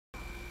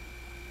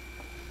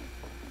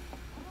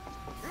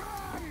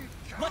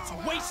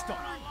waste them.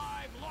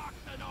 Alive, lock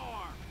the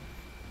door.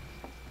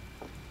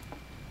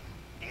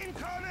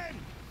 Incoming.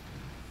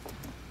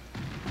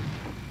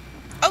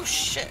 Oh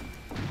shit.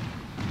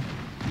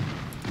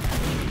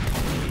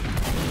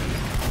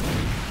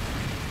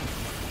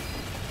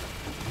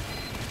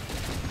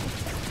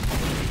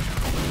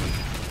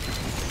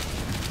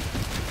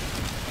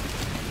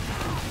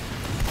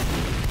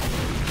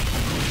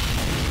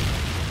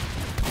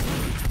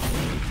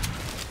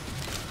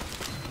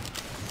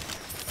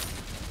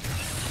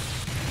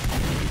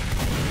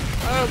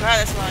 Oh god,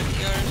 that's a lot of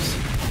healers.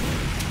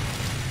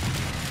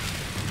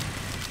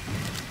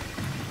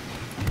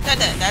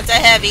 That's a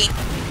heavy.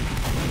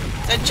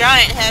 It's a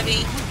giant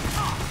heavy.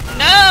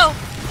 No!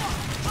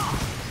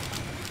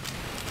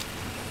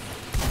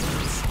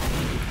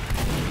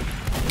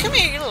 Come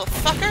here, you little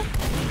fucker.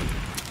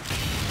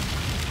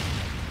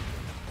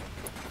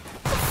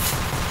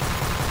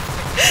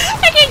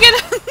 I can't get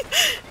him.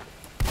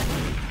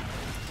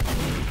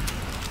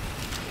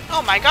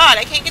 Oh my god,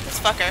 I can't get this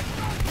fucker.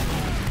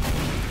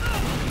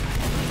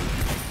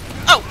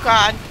 Oh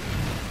god.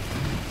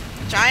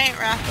 Giant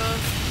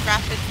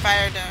rapid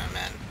fire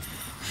doorman.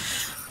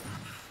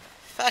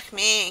 Fuck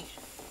me.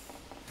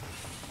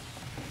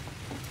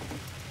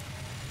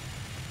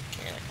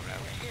 Okay, they're coming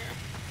over here.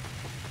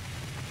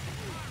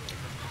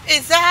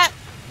 Is that?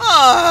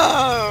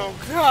 Oh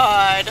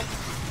god.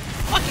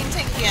 Fucking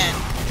tank again.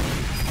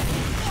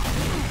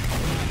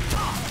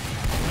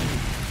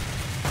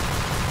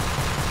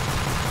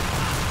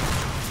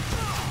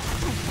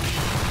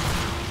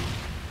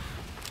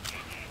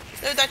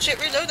 Reload that shit,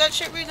 reload that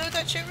shit, reload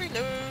that shit,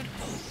 reload.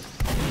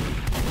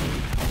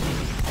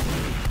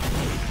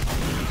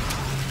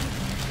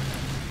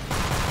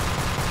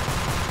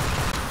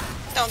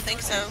 Don't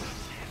think so.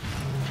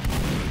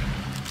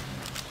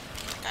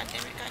 God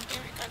damn it, god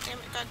damn it, god damn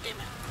it, god damn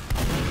it.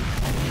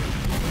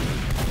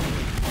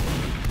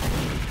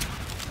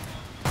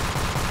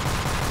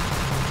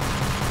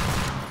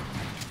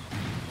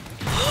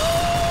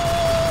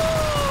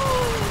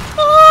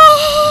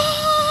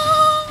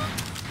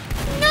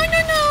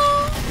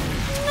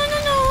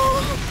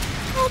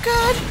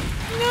 God!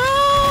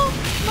 No!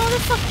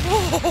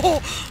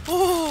 Motherfucker!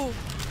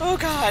 Oh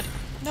god!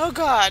 No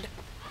god!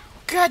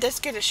 God, that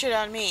scared the shit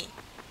out of me.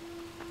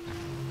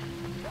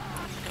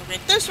 Go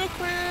get this real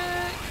quick.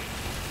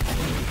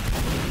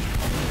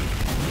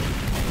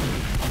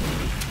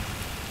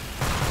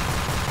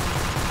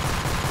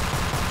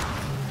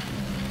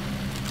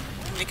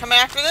 Are they coming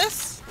after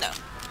this? No.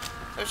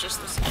 There's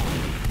just this now.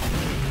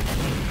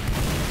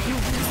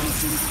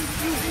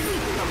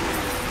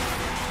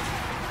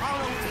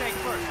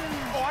 First.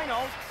 Oh, I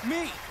know.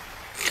 Me.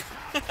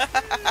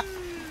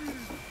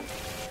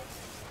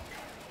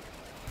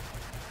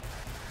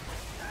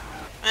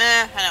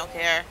 I don't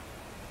care.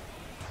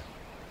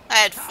 I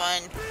had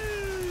fun.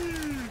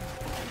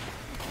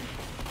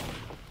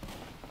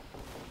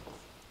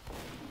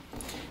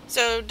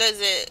 So does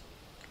it?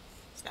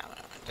 It's not what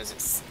I want. Does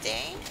it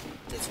stay?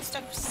 Does this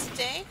stuff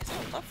stay? Because I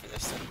would love for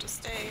this stuff to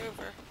stay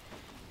over.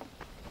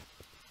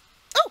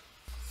 Oh.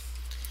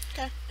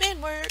 Okay. It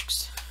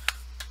works.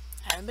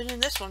 I haven't been in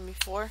this one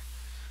before.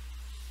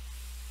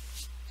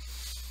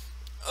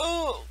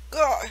 Oh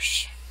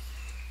gosh.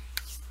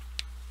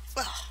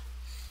 Well,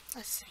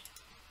 let's see.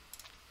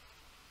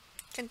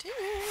 Continue.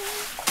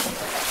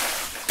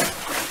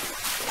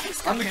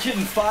 I'm the kid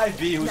in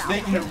 5B who's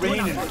making it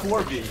rain in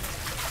 4B.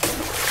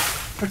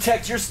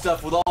 Protect your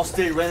stuff with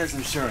Allstate Renter's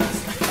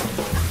Insurance.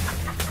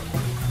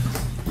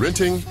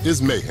 Renting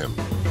is mayhem.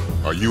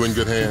 Are you in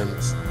good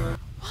hands?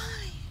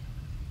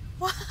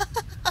 Why?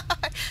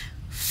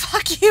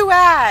 Fuck you,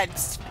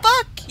 ads!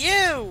 Fuck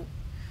you!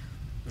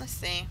 Let's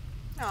see.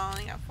 Oh, I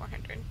only got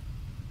 400.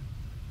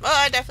 Well,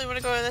 I definitely want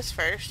to go to this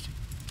first.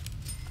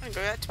 I'm gonna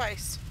go to that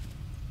twice.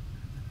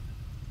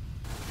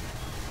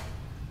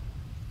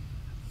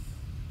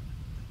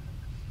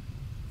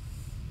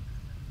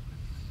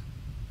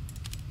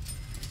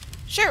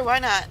 Sure, why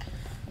not?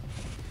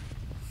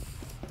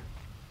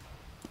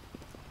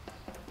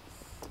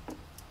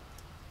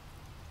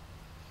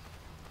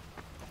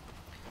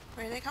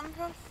 Where are they coming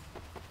from?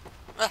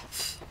 Ugh.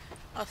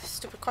 Oh,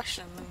 stupid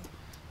question.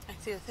 I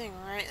see the thing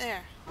right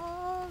there.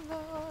 Oh,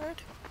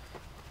 Lord.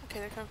 Okay,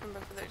 they're coming from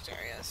both of those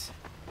areas.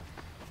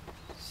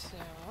 So,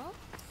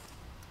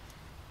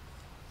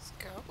 let's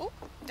go. Oh,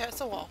 that's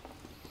a wall.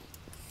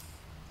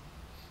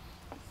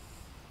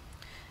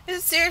 Is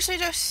it seriously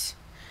just...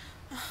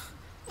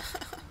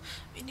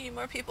 We need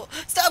more people.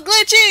 Stop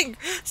glitching!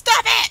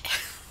 Stop it!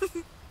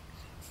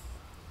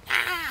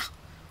 Ah!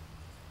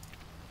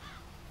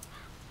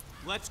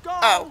 Let's go.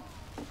 Oh.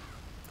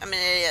 I'm an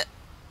idiot.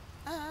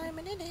 I'm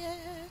an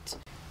idiot.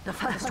 The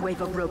first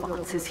wave of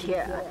robots is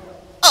here.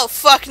 Oh,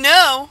 fuck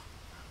no!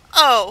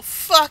 Oh,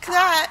 fuck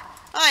that!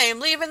 I am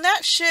leaving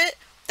that shit!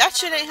 That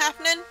shit ain't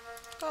happening!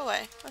 Go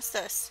away. What's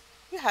this?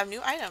 You have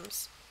new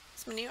items.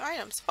 Some new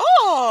items.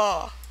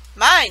 Oh!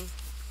 Mine!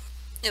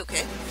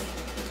 Okay.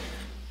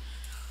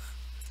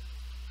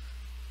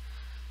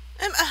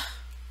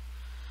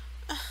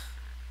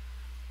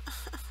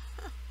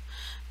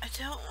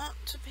 don't want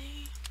to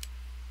be.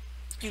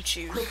 You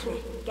choose.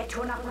 Quickly, get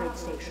to an upgrade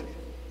station.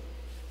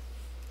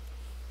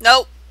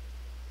 Nope.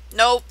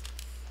 Nope.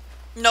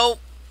 Nope.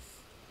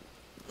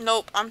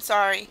 Nope. I'm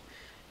sorry.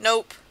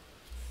 Nope.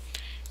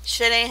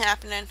 Shit ain't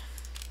happening.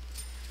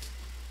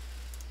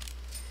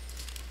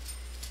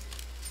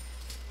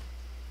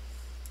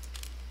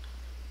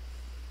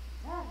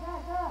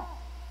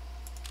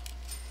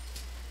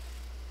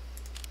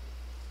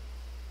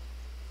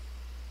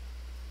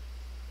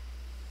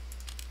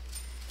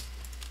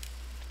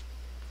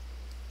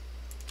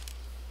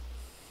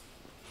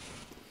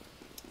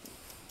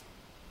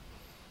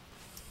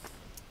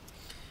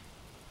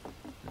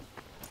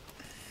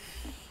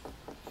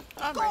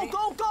 I'm Go, ready.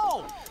 go,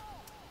 go!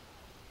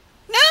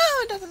 No,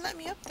 it doesn't let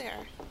me up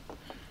there.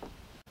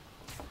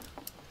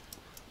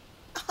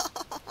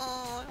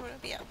 Oh, I want to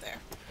be up there.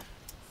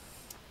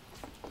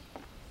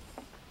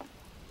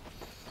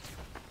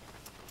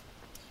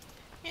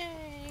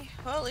 Yay.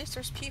 Well, at least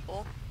there's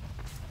people.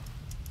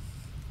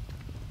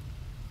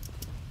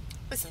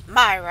 This is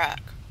my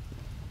rock.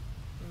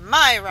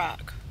 My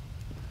rock.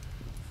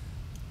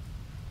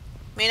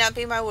 May not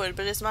be my wood,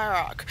 but it's my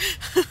rock.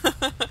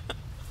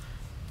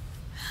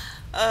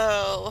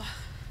 Oh.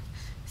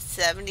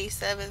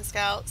 77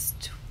 scouts,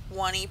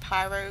 20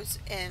 pyros,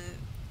 and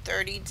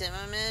 30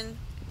 demomen.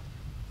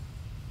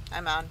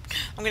 I'm on.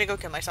 I'm gonna go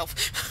kill myself.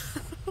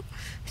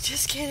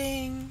 Just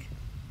kidding.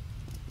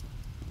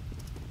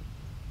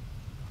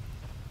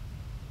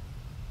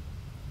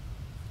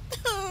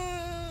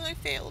 I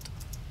failed.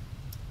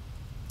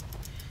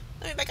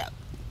 Let me back up.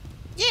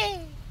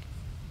 Yay!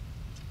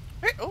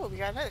 Oh, we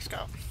got another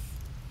scout.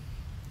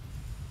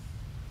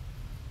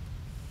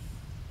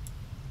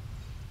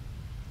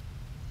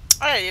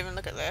 I didn't even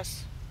look at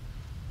this.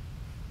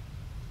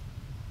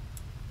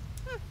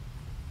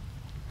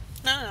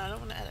 No, I don't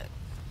want to edit.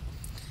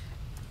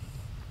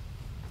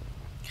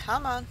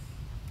 Come on.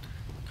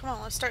 Come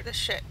on, let's start this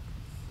shit.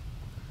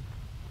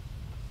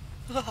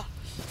 It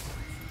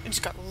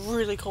just got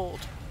really cold.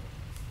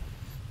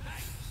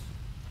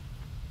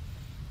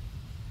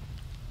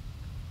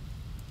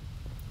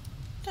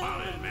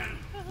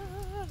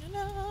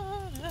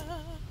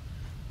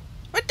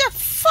 What the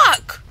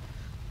fuck?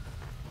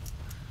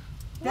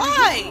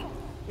 Why?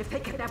 If they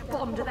get that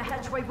bomb to the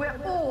hatchway,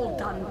 we're all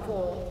done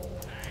for.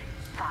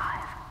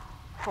 5,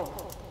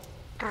 4,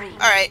 3.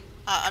 Alright,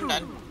 I'm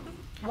done.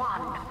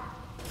 1.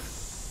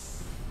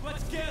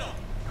 Let's get him!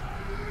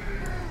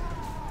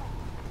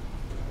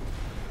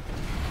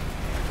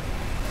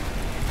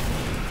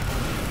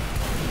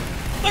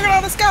 Look at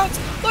all the scouts!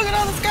 Look at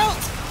all the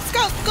scouts!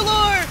 Scouts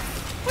galore!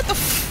 What the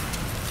f-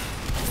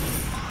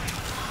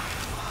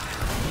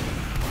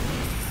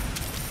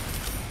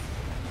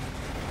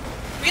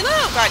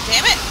 Reload! God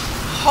damn it!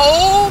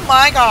 Oh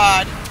my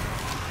god!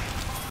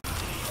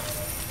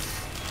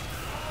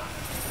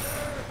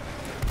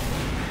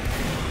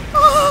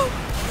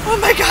 Oh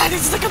my god,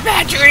 this is like a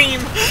bad dream!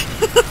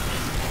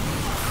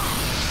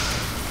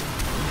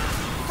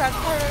 God,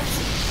 pyros!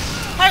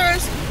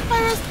 Pyros!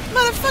 Pyros!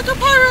 Motherfucker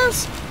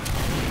pyros!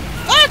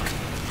 Fuck!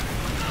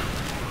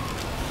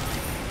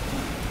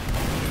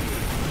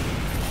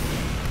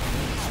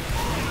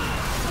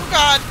 Oh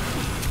god!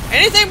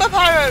 Anything but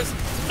pyros!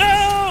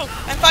 No!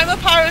 I'm fine with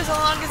pyros as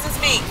long as it's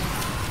me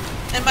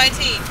and my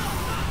team.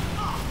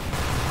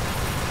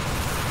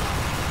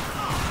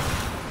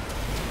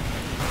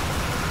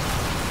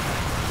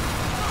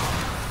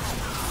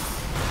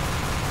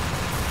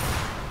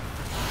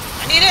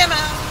 I need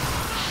ammo!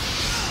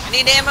 I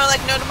need ammo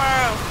like no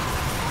tomorrow.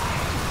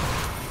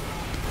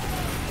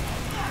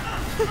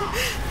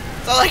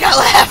 That's all I got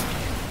left!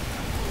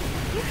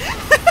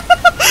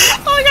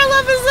 All I got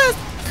left is this!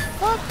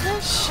 Fuck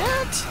this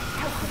shit!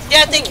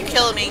 Yeah, I think you're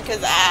killing me,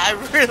 because I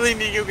really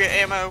need to get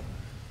ammo.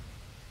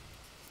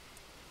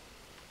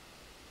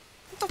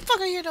 What the fuck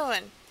are you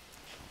doing?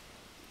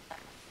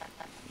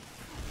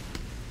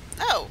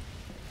 Oh.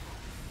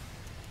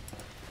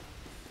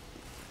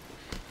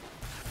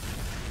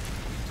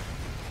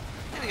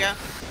 There we go.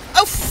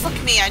 Oh,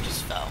 fuck me, I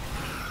just fell.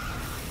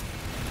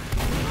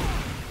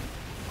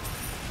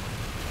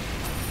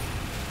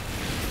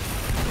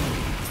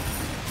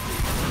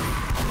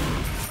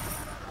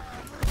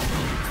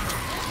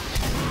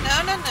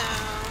 No.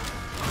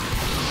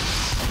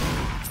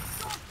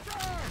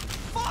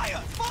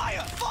 Fire!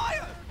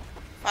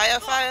 Fire!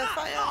 Fire!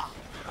 Fire.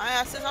 My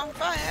ass is on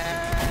fire.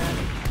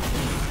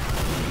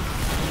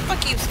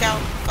 Fuck you,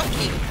 Scout. Fuck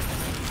you.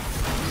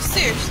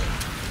 Seriously.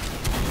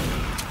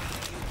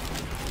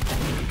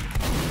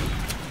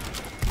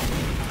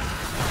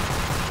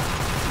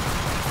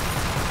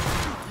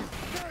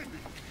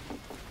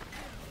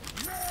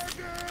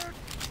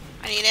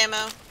 I need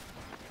ammo.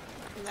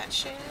 And that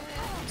shit.